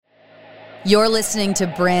You're listening to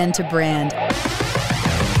Brand to Brand,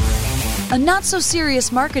 a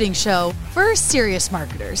not-so-serious marketing show for serious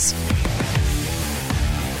marketers.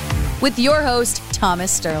 With your host,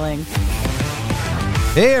 Thomas Sterling.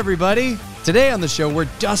 Hey, everybody. Today on the show, we're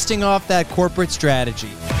dusting off that corporate strategy.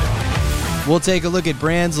 We'll take a look at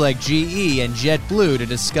brands like GE and JetBlue to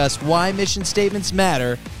discuss why mission statements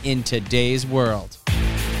matter in today's world.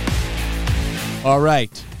 All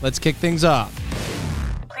right, let's kick things off.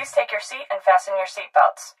 Please take your seat and fasten your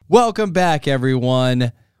seatbelts. Welcome back,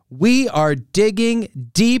 everyone. We are digging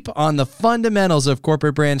deep on the fundamentals of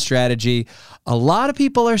corporate brand strategy. A lot of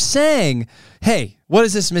people are saying, hey, what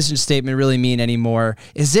does this mission statement really mean anymore?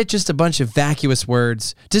 Is it just a bunch of vacuous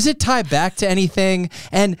words? Does it tie back to anything?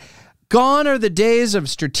 And gone are the days of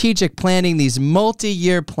strategic planning, these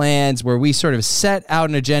multi-year plans where we sort of set out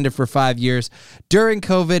an agenda for 5 years. During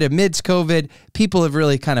COVID, amidst COVID, people have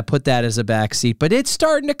really kind of put that as a backseat, but it's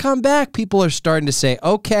starting to come back. People are starting to say,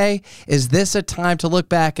 okay, is this a time to look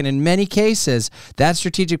back? And in many cases, that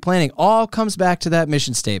strategic planning all comes back to that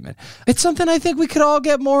mission statement. It's something I think we could all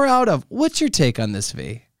get more out of. What's your take on this,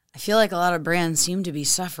 V? I feel like a lot of brands seem to be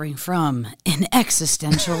suffering from an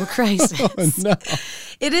existential crisis. Oh, no.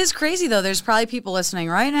 It is crazy, though. There's probably people listening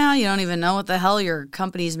right now. You don't even know what the hell your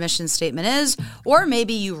company's mission statement is. Or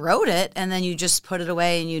maybe you wrote it and then you just put it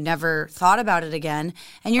away and you never thought about it again.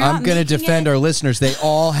 And you're I'm going to defend our listeners. They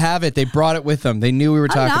all have it. They brought it with them. They knew we were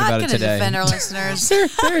talking about it today. I'm not going to defend our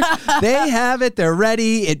listeners. They have it. They're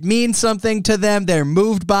ready. It means something to them. They're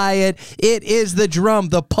moved by it. It is the drum,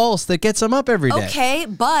 the pulse that gets them up every day. Okay,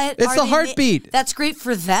 but it's the heartbeat. That's great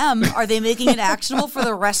for them. Are they making it actionable for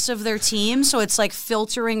the rest of their team? So it's like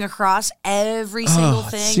filtering across every single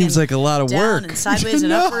thing. Seems like a lot of work. And sideways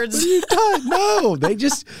and upwards. No,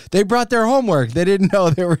 they brought their homework. They didn't know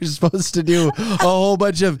they were supposed to do a whole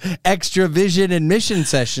bunch of extra vision and mission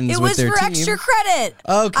sessions with their team. It was for extra credit.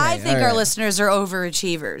 Okay, I think our listeners are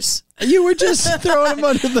overachievers. You were just throwing them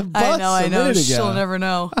under the bus. I know. Minute ago. She'll never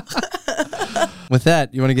know. With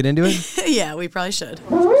that, you want to get into it? Yeah, we probably should.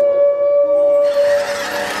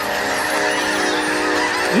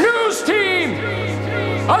 News team,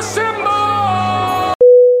 assemble!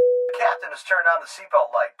 The captain has turned on the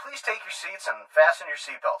seatbelt light. Please take your seats and fasten your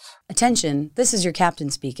seatbelts. Attention, this is your captain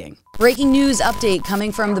speaking. Breaking news update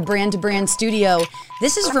coming from the Brand to Brand studio.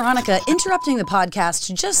 This is Veronica interrupting the podcast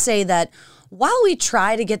to just say that while we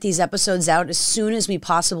try to get these episodes out as soon as we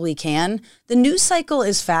possibly can, the news cycle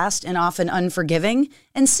is fast and often unforgiving.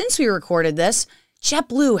 And since we recorded this,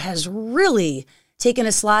 JetBlue has really taken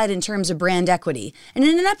a slide in terms of brand equity. And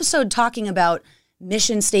in an episode talking about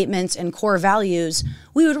mission statements and core values,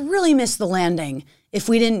 we would really miss the landing if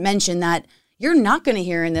we didn't mention that you're not going to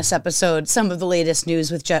hear in this episode some of the latest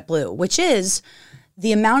news with JetBlue, which is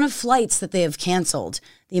the amount of flights that they have canceled,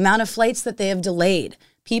 the amount of flights that they have delayed,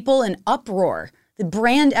 people in uproar, the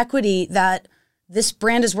brand equity that this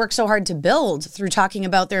brand has worked so hard to build through talking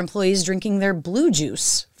about their employees drinking their blue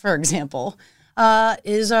juice, for example,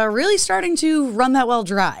 is really starting to run that well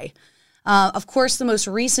dry. Of course, the most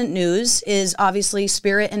recent news is obviously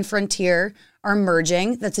Spirit and Frontier are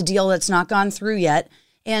merging. That's a deal that's not gone through yet.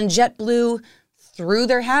 And JetBlue threw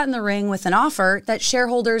their hat in the ring with an offer that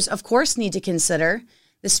shareholders, of course, need to consider.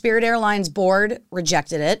 The Spirit Airlines board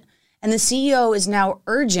rejected it. And the CEO is now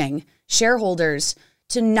urging shareholders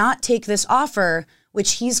to not take this offer,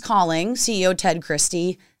 which he's calling, CEO Ted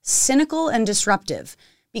Christie, cynical and disruptive.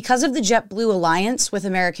 Because of the JetBlue alliance with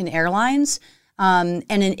American Airlines and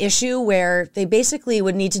an issue where they basically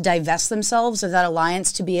would need to divest themselves of that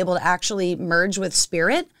alliance to be able to actually merge with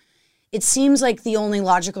Spirit, it seems like the only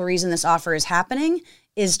logical reason this offer is happening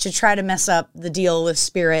is to try to mess up the deal with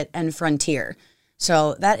Spirit and Frontier.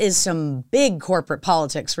 So that is some big corporate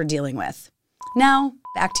politics we're dealing with. Now,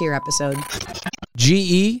 back to your episode.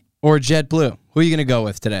 GE or JetBlue? Who are you going to go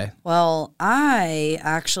with today? Well, I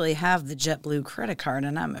actually have the JetBlue credit card,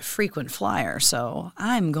 and I'm a frequent flyer, so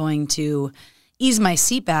I'm going to ease my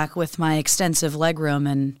seat back with my extensive legroom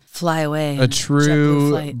and fly away. A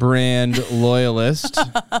true brand loyalist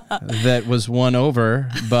that was won over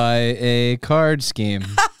by a card scheme.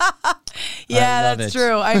 Yeah, that's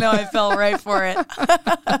true. I know. I fell right for it.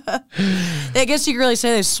 I guess you could really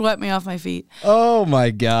say they swept me off my feet. Oh, my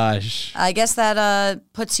gosh. I guess that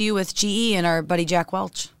puts you with GE and our buddy Jack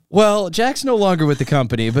Welch. Well, Jack's no longer with the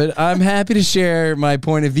company, but I'm happy to share my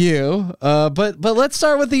point of view. But let's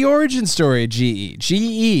start with the origin story of GE.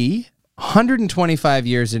 GE, 125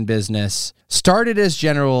 years in business, started as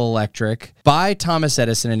General Electric by Thomas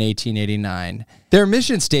Edison in 1889. Their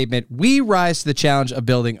mission statement, we rise to the challenge of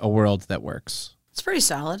building a world that works. It's pretty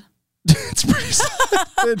solid. It's pretty solid.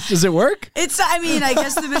 Does it work? I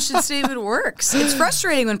guess the mission statement works. It's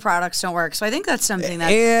frustrating when products don't work. So I think that's something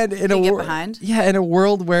that and in we a get behind. Yeah, in a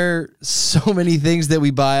world where so many things that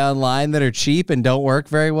we buy online that are cheap and don't work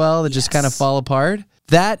very well, that just kind of fall apart,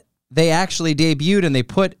 that they actually debuted and they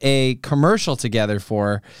put a commercial together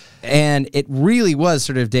for, and it really was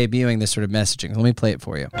sort of debuting this sort of messaging. Let me play it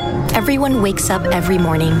for you. Everyone wakes up every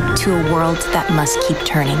morning to a world that must keep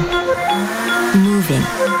turning, moving,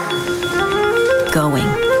 going.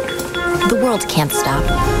 The world can't stop,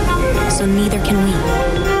 so neither can we.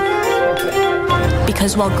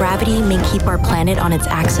 Because while gravity may keep our planet on its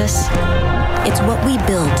axis, it's what we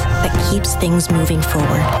build that keeps things moving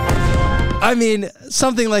forward. I mean,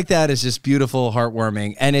 something like that is just beautiful,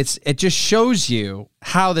 heartwarming, and it just shows you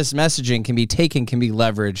how this messaging can be taken, can be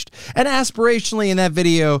leveraged. And aspirationally in that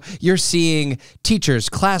video, you're seeing teachers,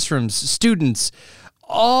 classrooms, students,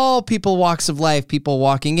 all people walks of life, people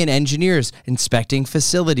walking in, engineers, inspecting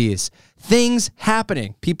facilities, things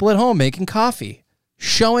happening, people at home making coffee,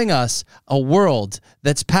 showing us a world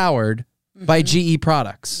that's powered by GE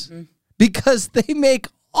products because they make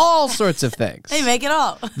all sorts of things. They make it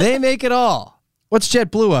all. They make it all. What's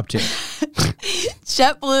JetBlue up to?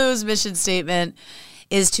 JetBlue's mission statement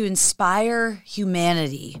is to inspire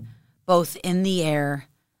humanity both in the air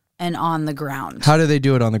and on the ground. How do they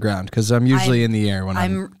do it on the ground? Because I'm usually in the air when I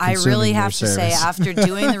really have to service. say, after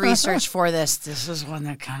doing the research for this is one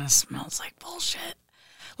that kind of smells like bullshit.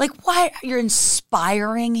 Like, why? You're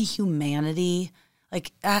inspiring humanity?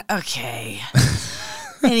 Like, okay.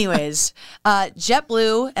 Anyways,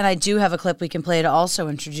 JetBlue, and I do have a clip we can play to also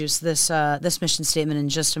introduce this mission statement in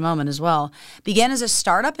just a moment as well, began as a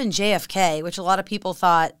startup in JFK, which a lot of people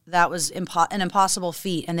thought that was an impossible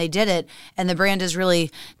feat, and they did it, and the brand has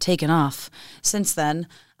really taken off since then.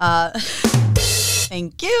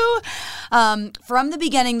 Thank you. From the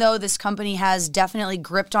beginning, though, this company has definitely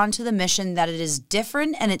gripped onto the mission that it is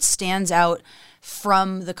different and it stands out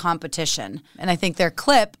from the competition. And I think their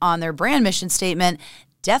clip on their brand mission statement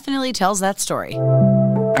definitely tells that story.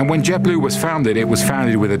 And when JetBlue was founded, it was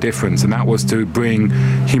founded with a difference, and that was to bring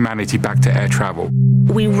humanity back to air travel.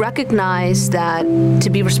 We recognize that to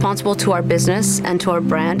be responsible to our business and to our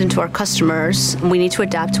brand and to our customers, we need to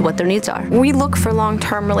adapt to what their needs are. We look for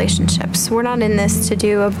long-term relationships. We're not in this to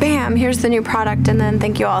do a bam, here's the new product, and then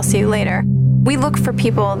thank you all, see you later. We look for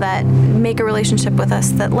people that make a relationship with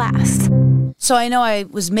us that lasts. So I know I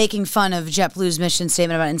was making fun of JetBlue's mission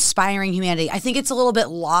statement about inspiring humanity. I think it's a little bit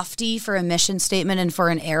lofty for a mission statement and for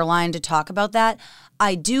an airline to talk about that.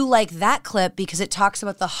 I do like that clip because it talks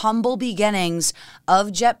about the humble beginnings of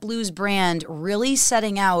JetBlue's brand really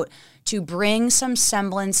setting out to bring some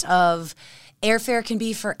semblance of airfare can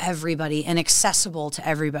be for everybody and accessible to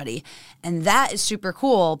everybody. And that is super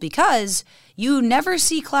cool because you never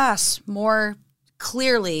see class more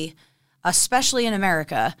clearly, especially in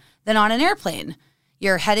America, than on an airplane.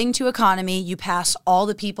 You're heading to economy. You pass all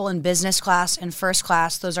the people in business class and first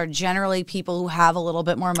class. Those are generally people who have a little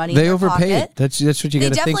bit more money in their overpaid. pocket. That's what you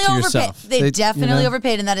got to think to yourself. They definitely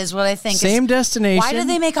overpaid, and that is what I think. Same destination. Why do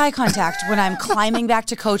they make eye contact when I'm climbing back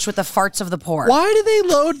to coach with the farts of the poor? Why do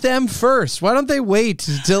they load them first? Why don't they wait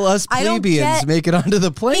until us plebeians make it onto the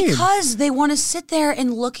plane? Because they want to sit there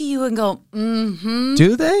and look at you and go, mm-hmm.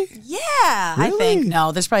 Do they? Yeah, really? I think.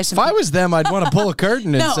 No, there's probably some. If I was them, I'd want to pull a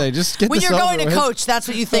curtain and no. say, just get when this you're over going to with. coach, that's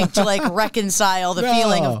what you think to like reconcile the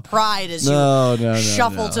feeling of pride as you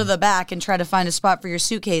shuffle to the back and try to find a spot for your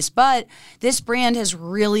suitcase. But this brand has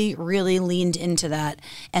really, really leaned into that.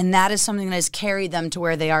 And that is something that has carried them to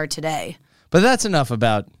where they are today. But that's enough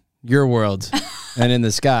about your world and in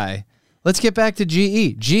the sky. Let's get back to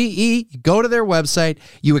GE. GE, go to their website,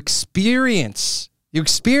 you experience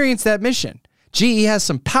that mission. GE has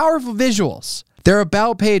some powerful visuals. Their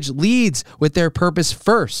About page leads with their purpose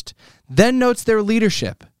first, then notes their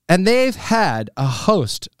leadership. And they've had a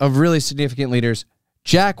host of really significant leaders,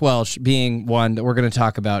 Jack Welch being one that we're going to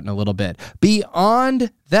talk about in a little bit.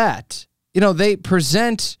 Beyond that, they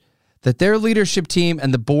present that their leadership team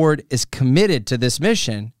and the board is committed to this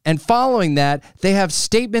mission. And following that, they have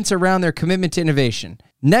statements around their commitment to innovation.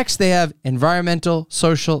 Next, they have environmental,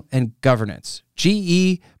 social, and governance.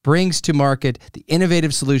 GE brings to market the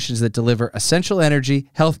innovative solutions that deliver essential energy,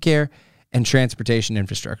 healthcare, and transportation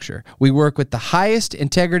infrastructure. We work with the highest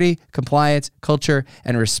integrity, compliance, culture,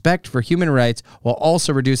 and respect for human rights while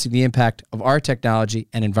also reducing the impact of our technology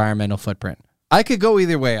and environmental footprint. I could go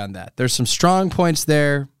either way on that. There's some strong points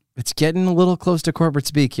there. It's getting a little close to corporate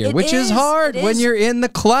speak here, which is hard when you're in the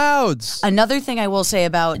clouds. Another thing I will say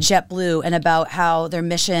about JetBlue and about how their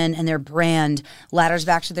mission and their brand ladders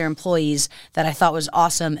back to their employees that I thought was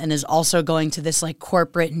awesome and is also going to this like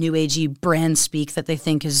corporate new agey brand speak that they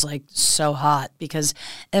think is like so hot because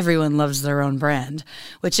everyone loves their own brand,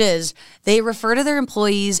 which is they refer to their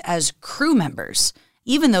employees as crew members,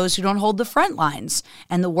 even those who don't hold the front lines.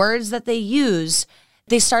 And the words that they use,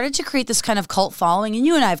 they started to create this kind of cult following, and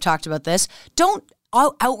you and I have talked about this. Don't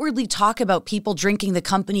outwardly talk about people drinking the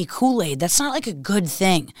company Kool-Aid. That's not like a good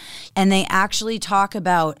thing. And they actually talk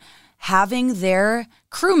about having their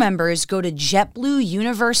crew members go to JetBlue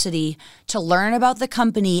University to learn about the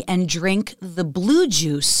company and drink the blue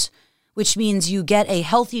juice, which means you get a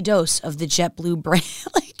healthy dose of the JetBlue brand.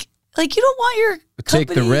 Like you don't want your company.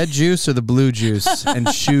 Take the red juice or the blue juice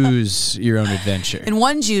and choose your own adventure. In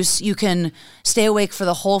one juice, you can stay awake for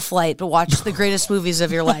the whole flight but watch the greatest movies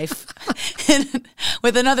of your life. And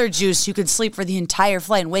with another juice, you could sleep for the entire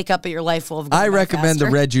flight and wake up at your life full of I recommend the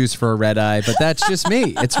red juice for a red eye, but that's just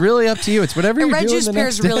me. It's really up to you. It's whatever you're doing the next day. Red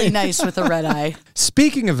juice pairs really nice with a red eye.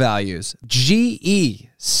 Speaking of values, GE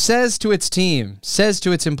says to its team, says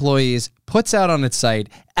to its employees, puts out on its site,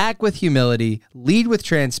 act with humility, lead with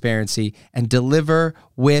transparency, and deliver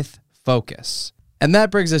with focus. And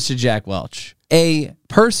that brings us to Jack Welch, a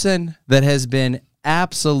person that has been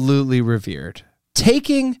absolutely revered,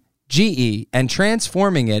 taking GE and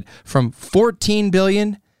transforming it from $14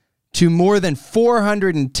 billion to more than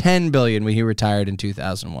 $410 billion when he retired in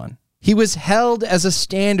 2001. He was held as a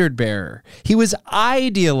standard bearer. He was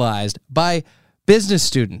idealized by business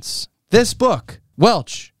students. This book,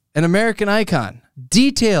 Welch, an American icon,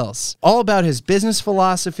 details all about his business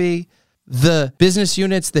philosophy, the business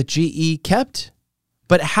units that GE kept.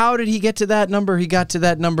 But how did he get to that number? He got to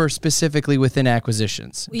that number specifically within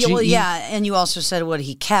acquisitions. Well, yeah, and you also said what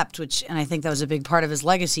he kept, and I think that was a big part of his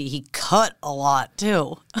legacy. He cut a lot,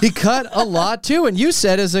 too. He cut a lot, too. And you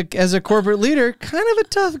said, as a corporate leader, kind of a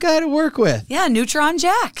tough guy to work with. Yeah, Neutron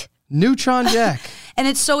Jack. Neutron Jack. And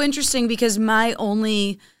it's so interesting because my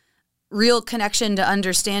only real connection to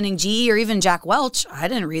understanding GE or even Jack Welch, I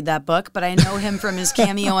didn't read that book, but I know him from his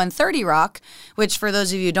cameo on 30 Rock, which for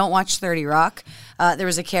those of you who don't watch 30 Rock, there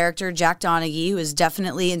was a character, Jack Donaghy, who was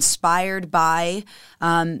definitely inspired by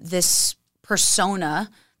this persona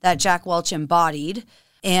that Jack Welch embodied.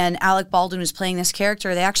 And Alec Baldwin was playing this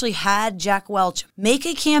character. They actually had Jack Welch make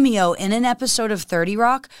a cameo in an episode of 30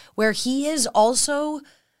 Rock where he is also,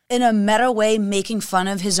 in a meta way, making fun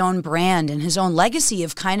of his own brand and his own legacy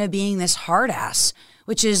of kind of being this hard ass,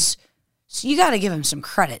 which is, so you got to give him some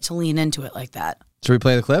credit to lean into it like that. Should we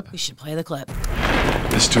play the clip? We should play the clip.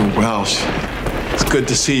 Mr. Welch, it's good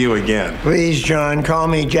to see you again. Please, John, call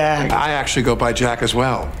me Jack. I actually go by Jack as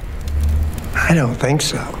well. I don't think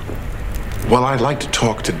so. Well, I'd like to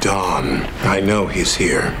talk to Don. I know he's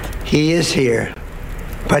here. He is here,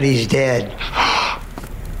 but he's dead.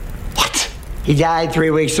 What? He died 3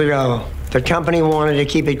 weeks ago. The company wanted to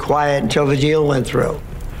keep it quiet until the deal went through.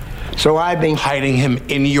 So I've been hiding him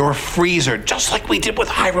in your freezer, just like we did with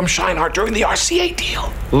Hiram Scheinhardt during the RCA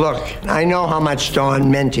deal. Look, I know how much Dawn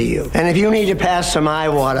meant to you. And if you need to pass some eye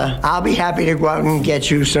water, I'll be happy to go out and get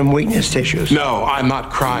you some weakness tissues. No, I'm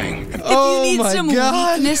not crying. If you need some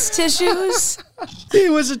weakness tissues. He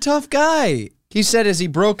was a tough guy. He said as he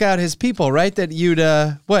broke out his people, right, that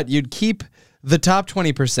you'd keep the top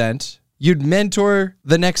 20%, you'd mentor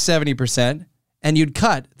the next 70%, and you'd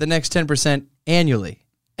cut the next 10% annually.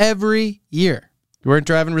 Every year. You weren't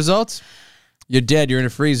driving results? You're dead. You're in a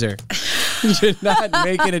freezer. You're not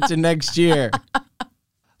making it to next year.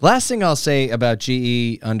 Last thing I'll say about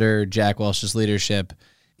GE under Jack Welch's leadership,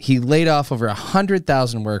 he laid off over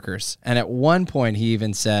 100,000 workers. And at one point, he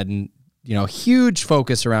even said, huge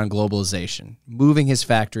focus around globalization, moving his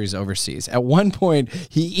factories overseas. At one point,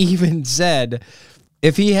 he even said,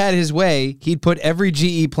 if he had his way, he'd put every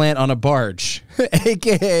GE plant on a barge,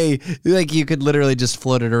 a.k.a. like you could literally just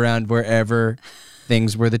float it around wherever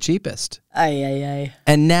things were the cheapest. Aye.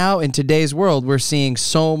 And now in today's world, we're seeing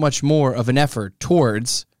so much more of an effort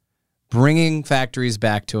towards bringing factories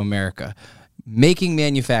back to America, making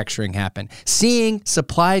manufacturing happen, seeing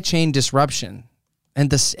supply chain disruption and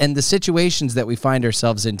the situations that we find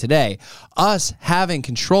ourselves in today, us having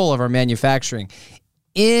control of our manufacturing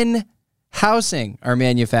housing our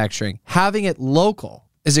manufacturing, having it local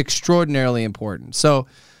is extraordinarily important. So,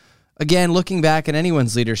 again, looking back at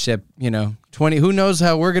anyone's leadership, 20, who knows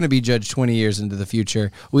how we're going to be judged 20 years into the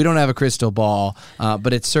future. We don't have a crystal ball,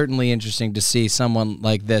 but it's certainly interesting to see someone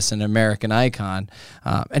like this, an American icon,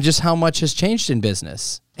 and just how much has changed in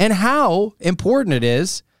business and how important it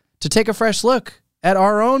is to take a fresh look at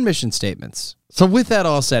our own mission statements. So with that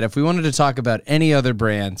all said, if we wanted to talk about any other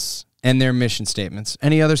brands and their mission statements,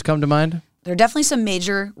 any others come to mind? There are definitely some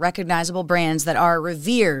major recognizable brands that are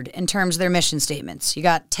revered in terms of their mission statements. You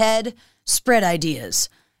got TED, spread ideas.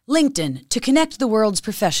 LinkedIn, to connect the world's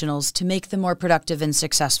professionals to make them more productive and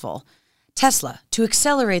successful. Tesla, to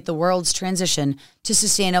accelerate the world's transition to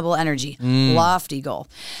sustainable energy. Lofty goal.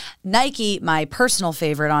 Nike, my personal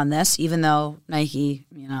favorite on this, even though Nike,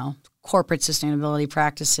 corporate sustainability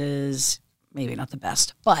practices, maybe not the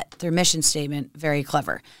best, but their mission statement, very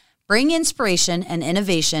clever. Bring inspiration and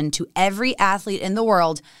innovation to every athlete in the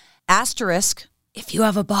world. Asterisk, if you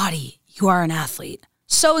have a body, you are an athlete.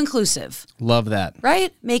 So inclusive. Love that.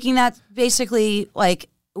 Right? Making that basically like,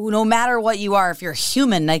 no matter what you are, if you're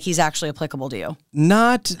human, Nike's actually applicable to you.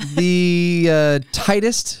 Not the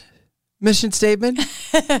tightest mission statement,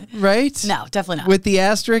 right? No, definitely not. With the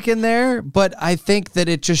asterisk in there, but I think that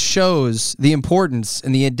it just shows the importance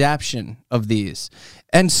and the adaptation of these.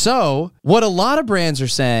 And so what a lot of brands are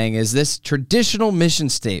saying is this traditional mission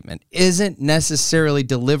statement isn't necessarily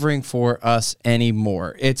delivering for us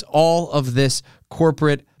anymore. It's all of this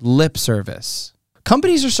corporate lip service.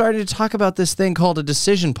 Companies are starting to talk about this thing called a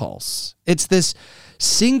decision pulse. It's this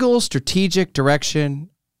single strategic direction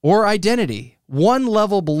or identity, one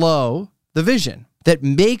level below the vision, that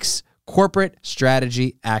makes corporate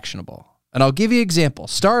strategy actionable. And I'll give you an example.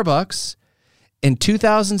 Starbucks, in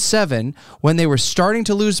 2007, when they were starting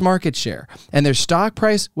to lose market share and their stock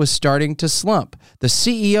price was starting to slump, the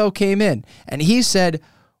CEO came in and he said,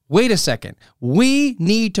 wait a second, we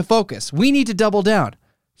need to focus. We need to double down.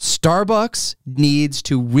 Starbucks needs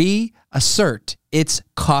to reassert its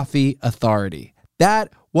coffee authority.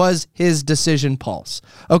 That was his decision pulse.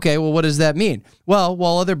 Okay, well, what does that mean? Well,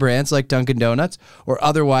 while other brands like Dunkin' Donuts or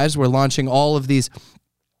otherwise were launching all of these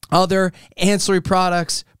other ancillary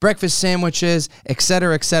products, breakfast sandwiches,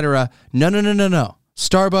 etc., no.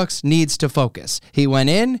 Starbucks needs to focus. He went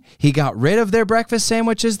in, he got rid of their breakfast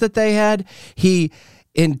sandwiches that they had. He,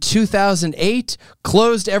 in 2008,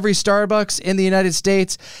 closed every Starbucks in the United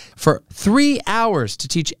States for 3 hours to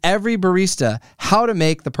teach every barista how to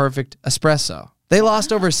make the perfect espresso. They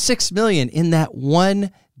lost over $6 million in that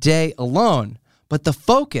one day alone. But the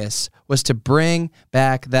focus was to bring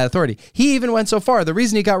back that authority. He even went so far. The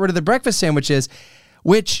reason he got rid of the breakfast sandwiches,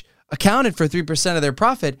 which accounted for 3% of their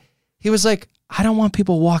profit, he was like, I don't want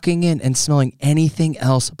people walking in and smelling anything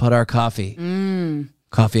else but our coffee.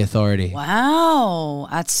 Coffee authority. Wow.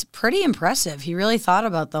 That's pretty impressive. He really thought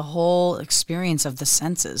about the whole experience of the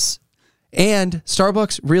senses. And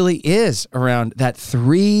Starbucks really is around that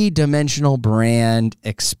three-dimensional brand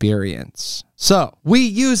experience. So we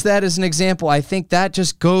use that as an example. I think that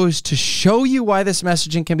just goes to show you why this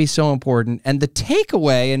messaging can be so important. And the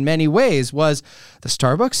takeaway in many ways was the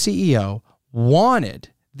Starbucks CEO wanted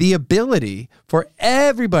the ability for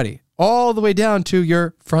everybody, all the way down to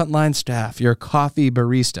your frontline staff, your coffee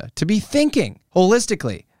barista, to be thinking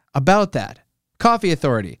holistically about that. Coffee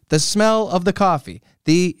authority, the smell of the coffee,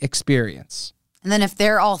 the experience. And then if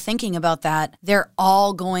they're all thinking about that, they're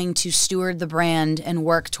all going to steward the brand and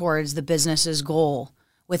work towards the business's goal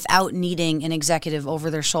without needing an executive over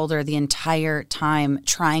their shoulder the entire time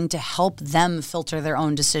trying to help them filter their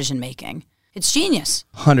own decision making. It's genius.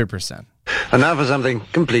 100%. And now for something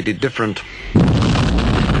completely different.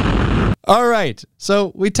 All right.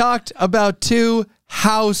 So we talked about two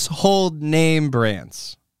household name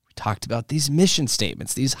brands. Talked about these mission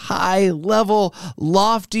statements, these high-level,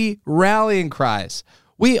 lofty rallying cries.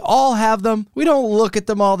 We all have them. We don't look at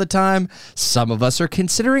them all the time. Some of us are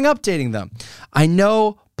considering updating them. I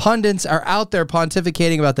know pundits are out there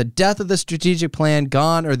pontificating about the death of the strategic plan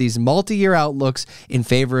gone or these multi-year outlooks in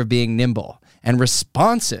favor of being nimble and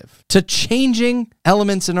responsive to changing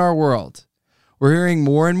elements in our world. We're hearing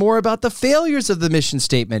more and more about the failures of the mission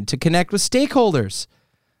statement to connect with stakeholders.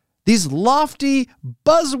 These lofty,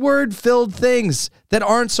 buzzword-filled things that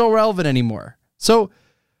aren't so relevant anymore. So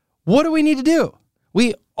what do we need to do?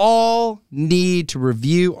 We all need to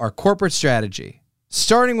review our corporate strategy,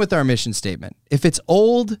 starting with our mission statement. If it's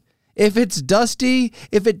old, if it's dusty,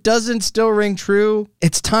 if it doesn't still ring true,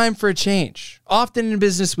 it's time for a change. Often in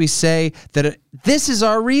business, we say that this is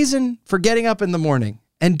our reason for getting up in the morning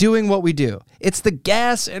and doing what we do. It's the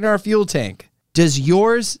gas in our fuel tank. Does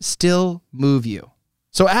yours still move you?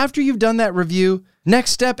 So after you've done that review,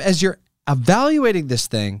 next step as you're evaluating this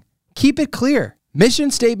thing, keep it clear.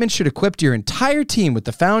 Mission statement should equip your entire team with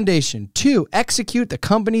the foundation to execute the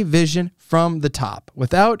company vision from the top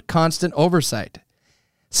without constant oversight.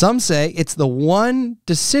 Some say it's the one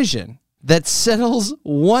decision that settles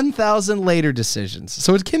 1,000 later decisions.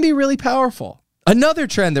 So it can be really powerful. Another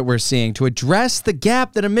trend that we're seeing to address the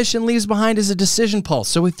gap that a mission leaves behind is a decision pulse.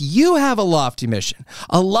 So if you have a lofty mission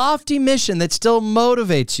that still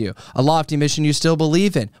motivates you, a lofty mission you still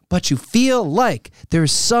believe in, but you feel like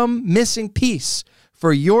there's some missing piece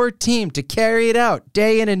for your team to carry it out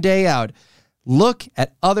day in and day out, look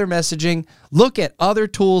at other messaging, look at other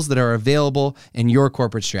tools that are available in your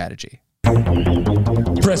corporate strategy.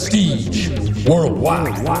 Prestige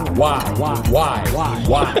worldwide. Why?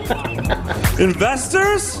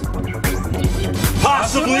 Investors?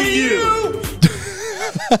 Possibly you.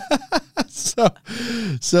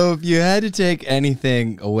 So if you had to take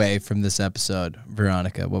anything away from this episode,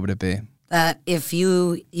 Veronica, what would it be? That if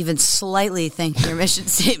you even slightly think your mission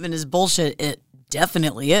statement is bullshit, it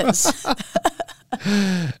definitely is.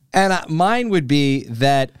 And mine would be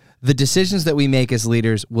that the decisions that we make as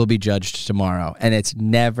leaders will be judged tomorrow, and it's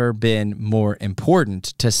never been more important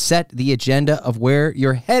to set the agenda of where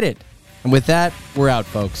you're headed. And with that, we're out,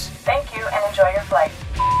 folks. Thank you and enjoy your flight.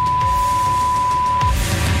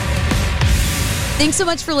 Thanks so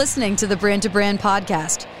much for listening to the Brand to Brand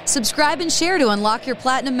podcast. Subscribe and share to unlock your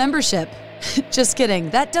platinum membership. Just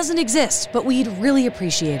kidding, that doesn't exist, but we'd really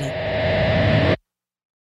appreciate it.